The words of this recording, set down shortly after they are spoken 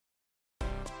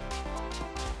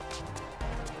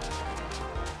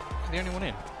the only one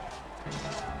in.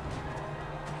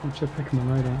 I'm just picking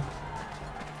my load out.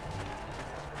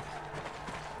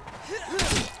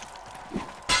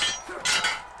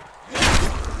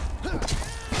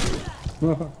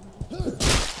 Whoa.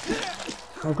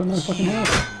 I've got no fucking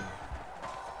health.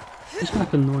 This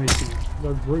map annoys me.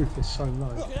 The roof is so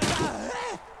low.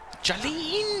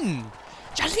 Jalene!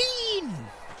 Jalene!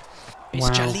 It's Wow.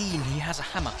 Jalene, he has a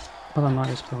hammer. I don't like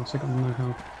this class, I got no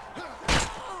health.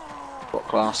 What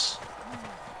class?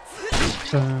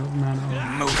 Man,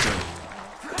 Mojo.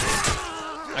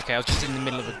 Okay, I was just in the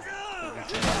middle of a...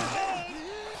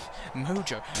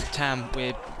 Mojo.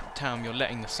 Tam, you're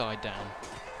letting the side down.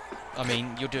 I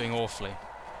mean, you're doing awfully.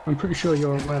 I'm pretty sure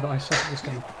you're aware that I suck at this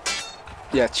game.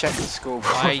 Yeah, check the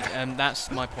scoreboard. That's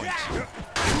my point.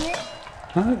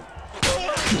 No!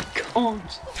 You can't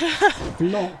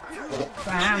block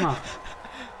the hammer!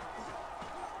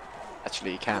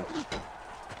 Actually, you can.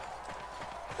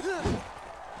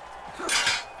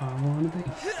 I wanna be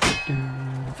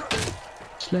dun,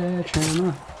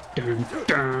 sledgehammer. Dun,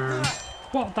 dun.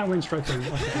 What? That went straight through.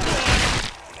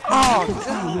 Oh,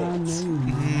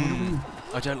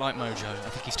 I don't like Mojo. I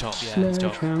think he's top. Yeah, he's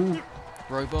top. Sledgehammer.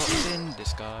 Robots in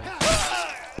disguise.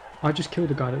 I just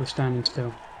killed a guy that was standing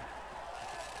still.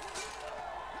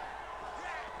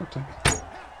 Okay.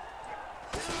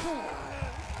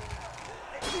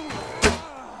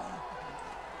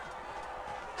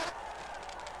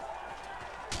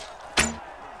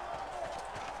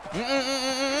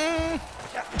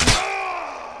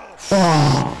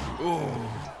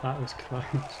 That was close.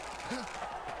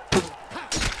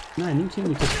 Man, you two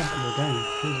need to stop the game.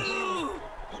 Jesus.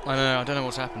 I know. I don't know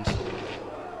what's happened.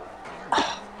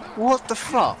 what the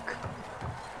fuck?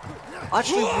 I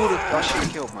should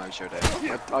have killed Mojo there.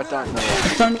 I don't know.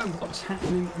 I don't know what's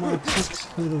happening. My attacks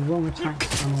are the wrong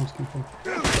attacks I'm asking for.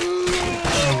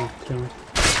 Oh god.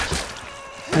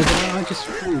 I just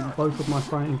threw both of my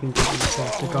fighting things at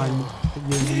the guy that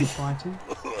you and me were fighting.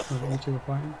 Or that you two were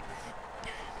fighting.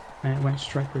 And it went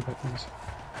straight through both things.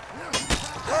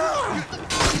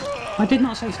 I did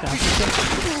not say stab, I said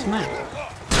smack.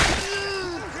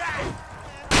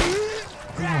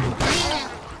 Oh.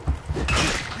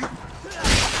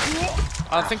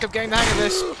 I think I've gained the hang of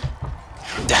this.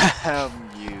 Damn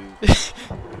you.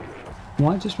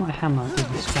 Why does my hammer do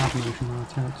the stab motion when I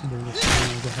tell it to do the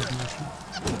stab overhead motion?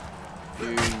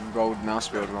 You rolled mouse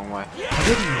wheel the wrong way. I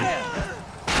didn't.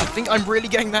 I think I'm really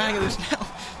getting the hang of this now.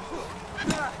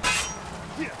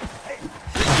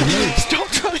 Stop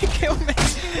trying to kill me!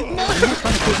 No!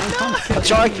 I'm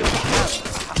trying to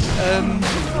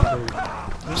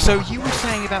So you were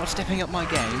saying about stepping up my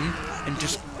game and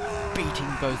just beating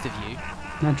both of you.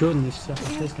 Now Jordan needs to step up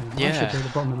his game. Yeah. I should be at the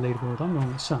bottom of the leaderboard. I'm the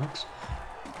one that sucks.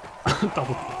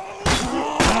 Double.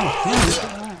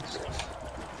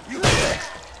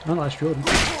 Oh, no, that's Jordan.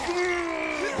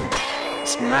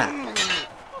 It's Matt.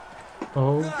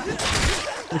 Oh.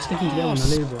 We're sticking together on the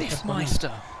leaderboard.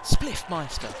 Spliffmeister!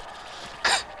 Spliffmeister!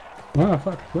 Oh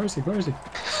fuck, where is he? Where is he?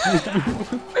 Oh, he's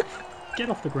down. Get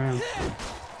off the ground.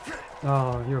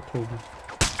 Oh, you're a pool man.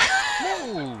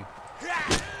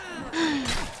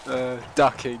 No!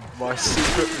 Ducking, my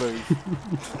secret move.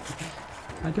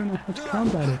 I don't know how to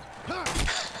combat it.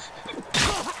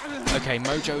 Okay,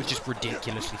 Mojo is just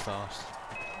ridiculously fast.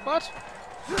 What?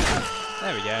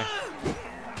 There we go.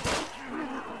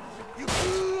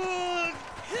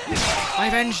 I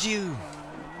avenged you!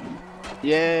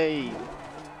 Yay!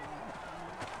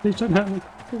 Please don't hurt me.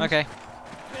 Please. Okay.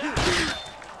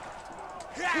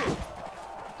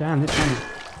 Damn, this one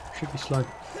should be slow.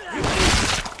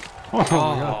 Oh, my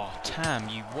God. Tam,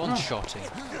 you one-shotting.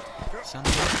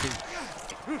 Sounds like a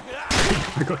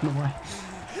I got in the way.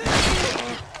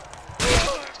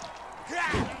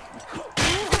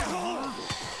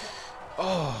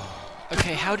 Oh.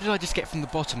 Okay, how did I just get from the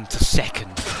bottom to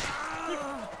second?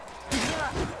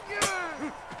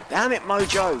 Damn it,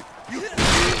 Mojo!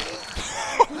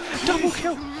 Double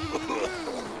kill!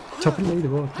 Top of the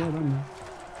leaderboard, yeah, don't know.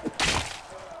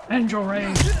 End your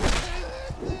reign!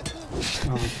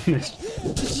 Oh, missed.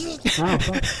 Oh,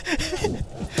 fuck.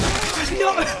 No!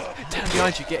 Down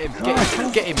behind you, get him,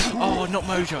 get him! Oh, not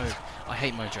Mojo! I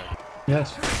hate Mojo.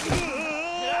 Yes.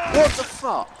 What the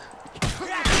fuck?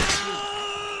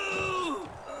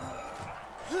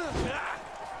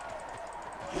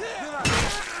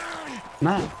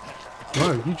 Matt!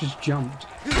 Whoa, you just jumped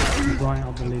right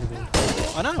up the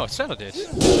leaderboard. I know, I said I did.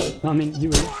 No, I mean, you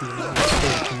were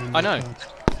literally I know.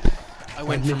 I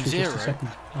went from literally just 0. a second.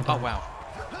 Oh wow.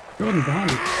 Jordan,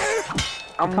 behind you.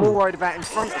 I'm more worried about in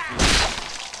front of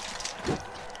you.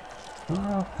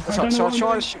 Oh, So I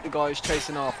try to shoot the guy who's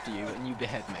chasing after you and you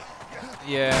behead me.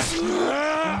 Yeah.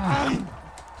 Ah,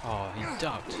 Oh, he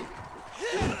ducked.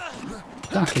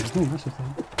 ducking. Oh, that's a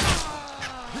thing.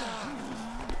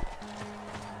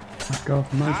 Let's go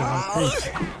for Mojo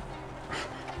RP.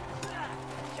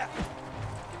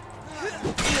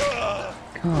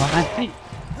 God, I hate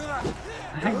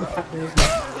the fact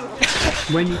that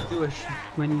when you do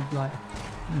when you like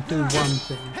do one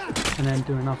thing and then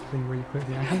do another thing really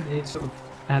quickly, I hate that it sort of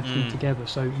adds them together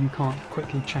so you can't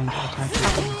quickly change what attack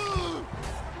you're doing.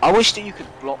 I wish that you could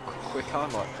block quicker,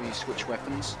 like when you switch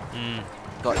weapons.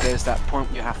 Like there's that point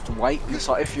where you have to wait, and it's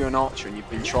like if you're an archer and you've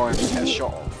been trying to get a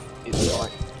shot off, it's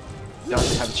like you don't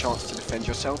have a chance to defend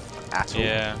yourself at all.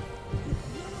 Yeah.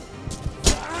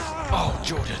 Oh,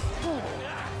 Jordan.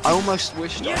 I almost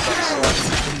wished I got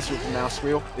certain things with the mouse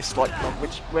wheel. It's like,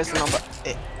 where's the number?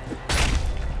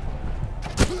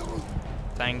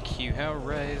 Thank you,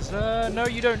 Hellraiser. No,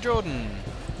 you don't, Jordan.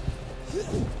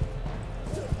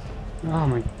 Oh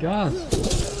my god.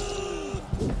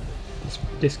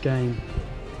 This game.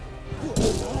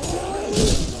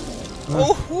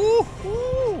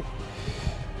 Oh,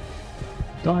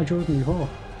 Die, Jordan, you whore.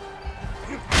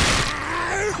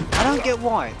 I don't get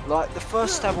why. Like, the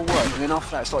first stab will work, and then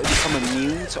after that it's like you become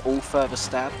immune to all further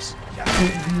stabs.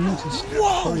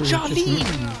 Whoa,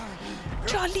 Charlene!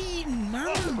 Charlene,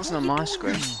 man! It wasn't on my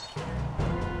screen.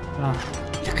 Ah,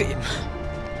 Look at him.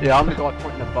 Yeah, I'm the guy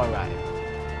pointing a bow at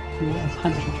him. you want a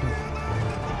punch at you.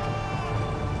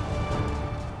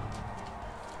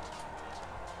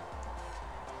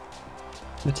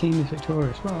 The team is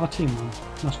victorious. Well, our team won.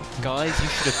 That's what Guys, you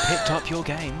should have picked up your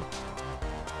game.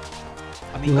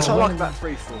 I mean, That's what I well, like about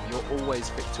freeform, you're always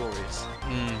victorious.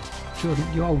 Jordan,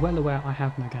 you are well aware I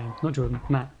have no game. Not Jordan,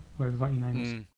 Matt, whatever your name is.